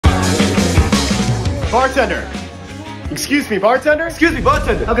Bartender. Excuse me, bartender? Excuse me,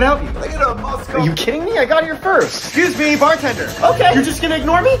 bartender. How can I help you? Can I get a Moscow? Are you kidding me? I got here first. Excuse me, bartender. Okay. You're just gonna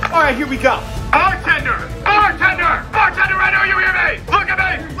ignore me? All right, here we go. Bartender! Bartender! Bartender, I know you hear me! Look at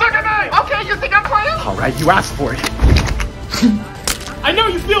me! Look at me! Okay, you think I'm playing? All right, you asked for it. I know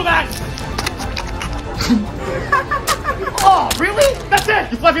you feel that! Oh, really? That's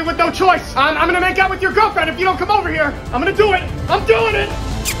it! You've left me with no choice. I'm gonna make out with your girlfriend if you don't come over here. I'm gonna do it. I'm doing it!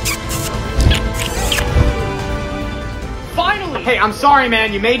 Finally! Hey, I'm sorry,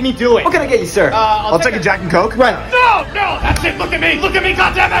 man. You made me do it. What can I get you, sir? I'll take a Jack and Coke. Right. No! No! That's it! Look at me! Look at me,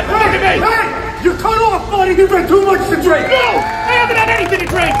 goddammit! Look at me! Hey! You cut off, buddy! You've had too much to drink! No! I haven't had anything to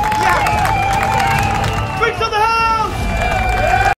drink! Yeah.